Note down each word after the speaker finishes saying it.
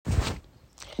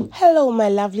Hello, my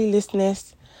lovely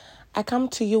listeners. I come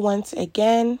to you once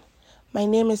again. My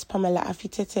name is Pamela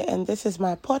Afitete, and this is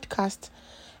my podcast.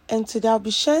 And today I'll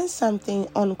be sharing something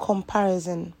on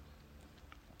comparison.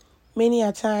 Many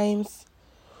a times,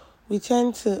 we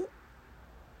tend to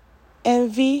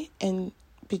envy and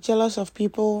be jealous of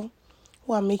people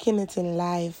who are making it in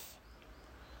life.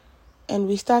 And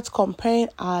we start comparing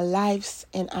our lives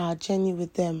and our journey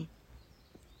with them.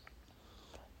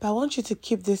 But I want you to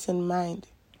keep this in mind.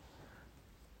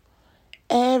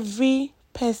 Every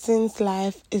person's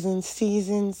life is in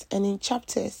seasons and in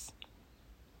chapters.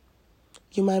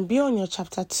 You might be on your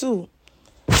chapter 2,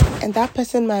 and that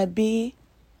person might be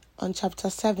on chapter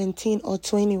 17 or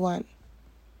 21.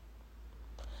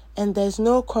 And there's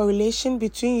no correlation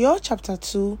between your chapter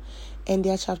 2 and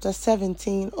their chapter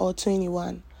 17 or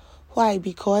 21. Why?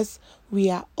 Because we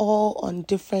are all on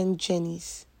different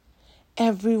journeys.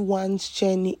 Everyone's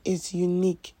journey is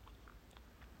unique.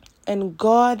 And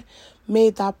God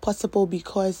made that possible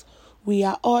because we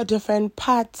are all different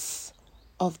parts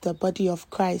of the body of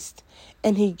Christ.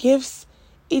 And He gives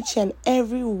each and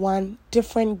every one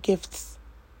different gifts.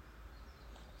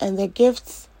 And the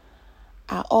gifts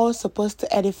are all supposed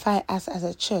to edify us as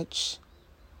a church.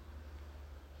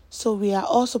 So we are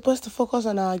all supposed to focus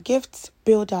on our gifts,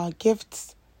 build our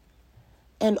gifts,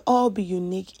 and all be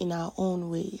unique in our own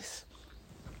ways.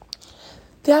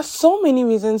 There are so many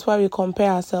reasons why we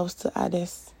compare ourselves to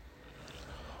others.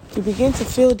 We begin to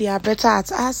feel they are better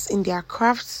at us in their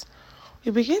crafts.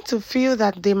 We begin to feel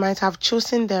that they might have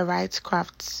chosen the right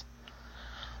crafts.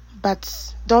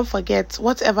 But don't forget,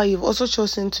 whatever you've also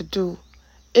chosen to do,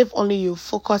 if only you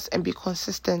focus and be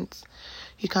consistent,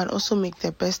 you can also make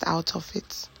the best out of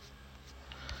it.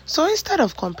 So instead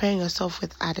of comparing yourself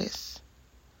with others,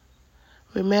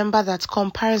 remember that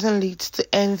comparison leads to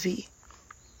envy.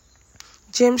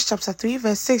 James chapter 3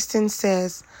 verse 16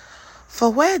 says, "For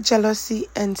where jealousy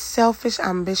and selfish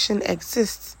ambition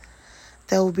exists,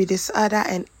 there will be disorder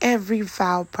and every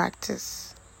vile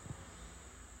practice."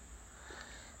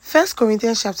 1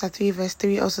 Corinthians chapter 3 verse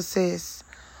 3 also says,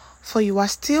 "For you are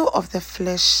still of the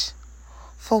flesh,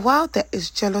 for while there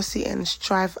is jealousy and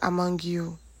strife among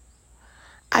you,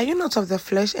 are you not of the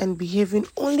flesh and behaving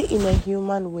only in a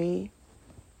human way?"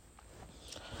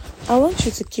 I want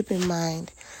you to keep in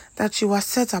mind that you are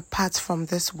set apart from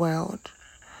this world.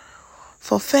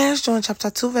 For 1 John chapter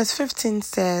 2 verse 15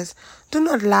 says, "Do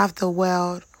not love the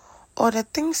world or the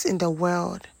things in the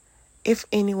world. If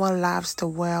anyone loves the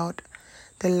world,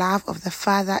 the love of the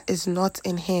Father is not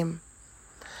in him."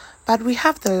 But we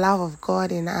have the love of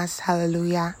God in us.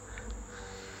 Hallelujah.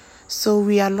 So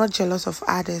we are not jealous of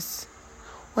others.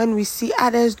 When we see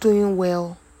others doing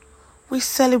well, we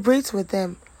celebrate with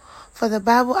them. For the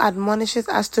Bible admonishes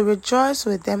us to rejoice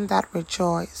with them that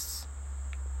rejoice.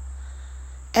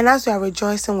 And as we are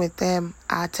rejoicing with them,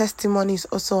 our testimony is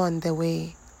also on the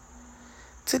way.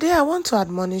 Today I want to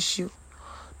admonish you.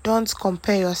 Don't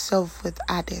compare yourself with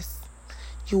others.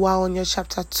 You are on your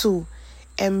chapter 2.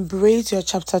 Embrace your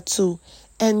chapter 2.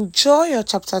 Enjoy your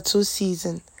chapter 2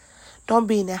 season. Don't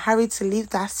be in a hurry to leave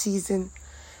that season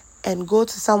and go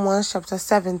to someone's chapter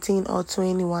 17 or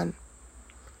 21.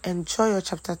 Enjoy your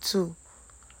chapter 2.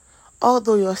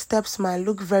 Although your steps might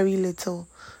look very little,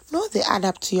 know they add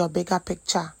up to your bigger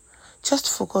picture. Just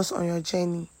focus on your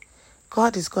journey.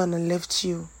 God is going to lift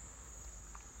you.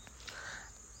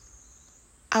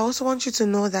 I also want you to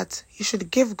know that you should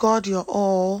give God your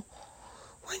all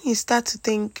when you start to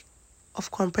think of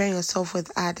comparing yourself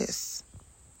with others.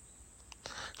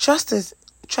 Trust is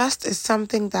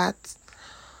something that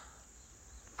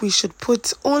we should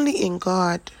put only in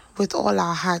God with all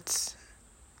our hearts.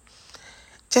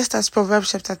 Just as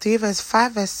Proverbs chapter 3 verse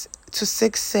 5 to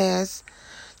 6 says,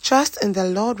 "Trust in the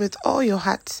Lord with all your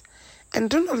heart, and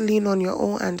do not lean on your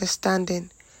own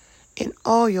understanding. In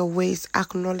all your ways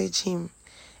acknowledge Him,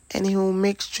 and He will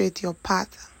make straight your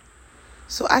path."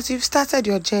 So as you've started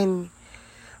your journey,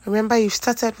 remember you've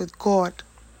started with God,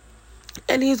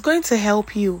 and He's going to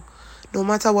help you no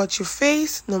matter what you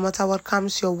face, no matter what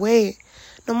comes your way,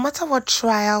 no matter what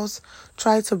trials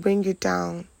try to bring you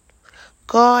down.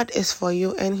 God is for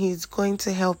you, and He's going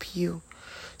to help you.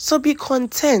 So be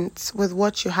content with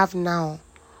what you have now.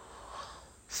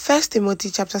 1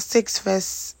 Timothy chapter 6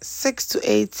 verse 6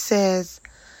 to 8 says,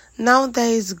 "Now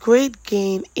there is great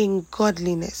gain in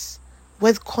godliness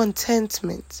with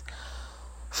contentment.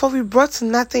 For we brought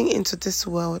nothing into this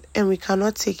world, and we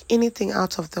cannot take anything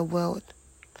out of the world.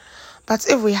 But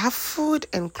if we have food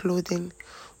and clothing,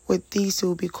 with these we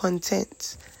will be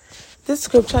content." This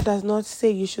scripture does not say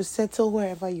you should settle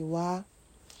wherever you are.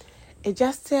 It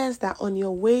just says that on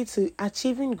your way to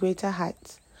achieving greater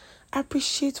heights,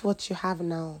 Appreciate what you have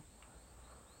now.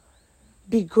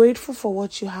 Be grateful for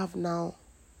what you have now.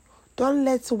 Don't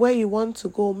let where you want to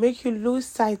go make you lose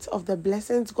sight of the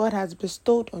blessings God has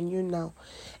bestowed on you now.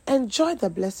 Enjoy the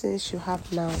blessings you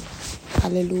have now.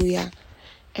 Hallelujah.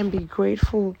 And be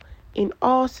grateful in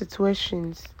all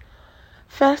situations.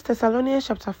 1 Thessalonians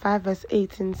chapter 5 verse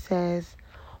 18 says,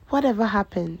 whatever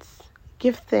happens,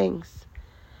 give thanks,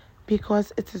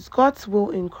 because it is God's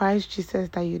will in Christ Jesus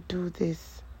that you do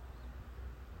this.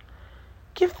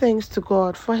 Give thanks to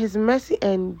God, for His mercy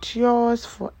endures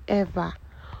forever.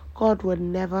 God will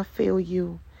never fail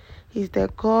you. He's the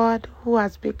God who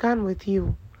has begun with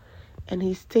you, and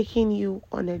He's taking you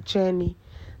on a journey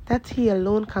that He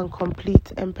alone can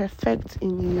complete and perfect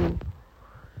in you.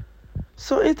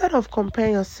 So instead of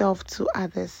comparing yourself to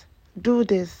others, do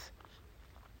this.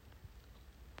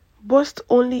 Boast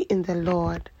only in the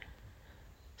Lord.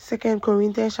 2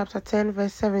 Corinthians chapter 10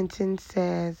 verse 17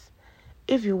 says,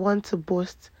 if you want to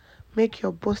boast, make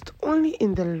your boast only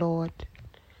in the Lord.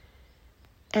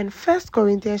 And 1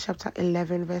 Corinthians chapter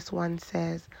 11 verse 1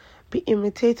 says, be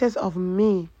imitators of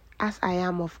me as I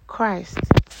am of Christ.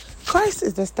 Christ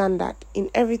is the standard in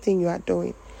everything you are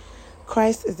doing.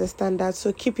 Christ is the standard,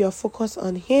 so keep your focus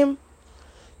on Him.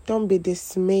 Don't be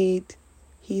dismayed.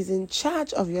 He's in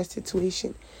charge of your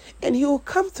situation, and He will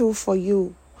come through for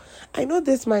you. I know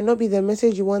this might not be the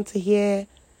message you want to hear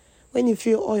when you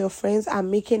feel all your friends are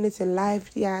making it in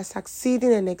life. They are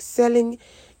succeeding and excelling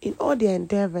in all their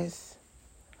endeavors.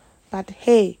 But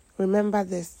hey, remember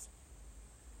this.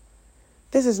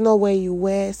 This is not where you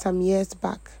were some years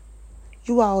back.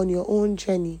 You are on your own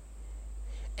journey,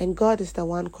 and God is the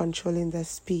one controlling the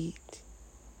speed.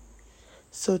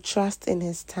 So trust in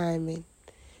His timing,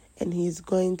 and He is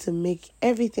going to make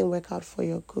everything work out for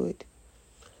your good.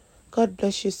 God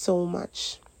bless you so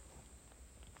much.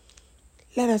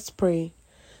 Let us pray.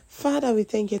 Father, we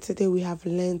thank you today we have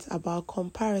learned about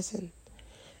comparison.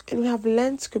 And we have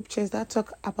learned scriptures that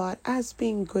talk about us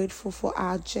being grateful for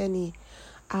our journey,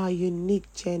 our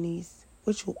unique journeys,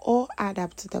 which will all add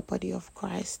up to the body of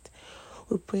Christ.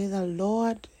 We pray that,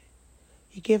 Lord,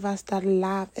 you give us that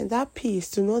love and that peace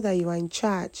to know that you are in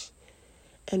charge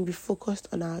and be focused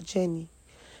on our journey.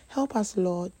 Help us,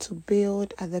 Lord, to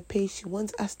build at the pace you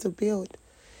want us to build.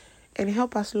 And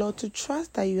help us, Lord, to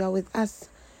trust that you are with us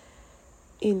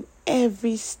in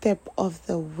every step of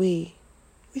the way.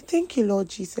 We thank you, Lord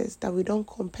Jesus, that we don't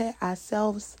compare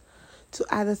ourselves to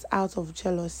others out of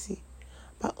jealousy,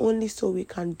 but only so we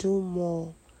can do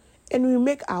more. And we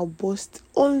make our boast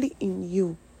only in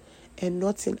you and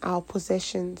not in our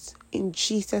possessions. In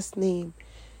Jesus' name,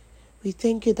 we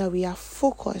thank you that we are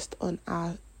focused on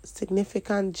our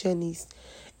significant journeys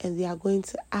and they are going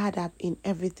to add up in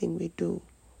everything we do.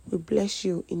 We bless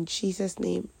you in Jesus'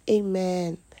 name.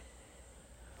 Amen.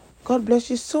 God bless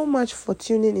you so much for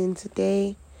tuning in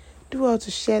today. Do well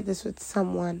to share this with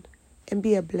someone and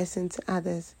be a blessing to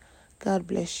others. God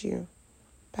bless you.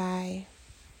 Bye.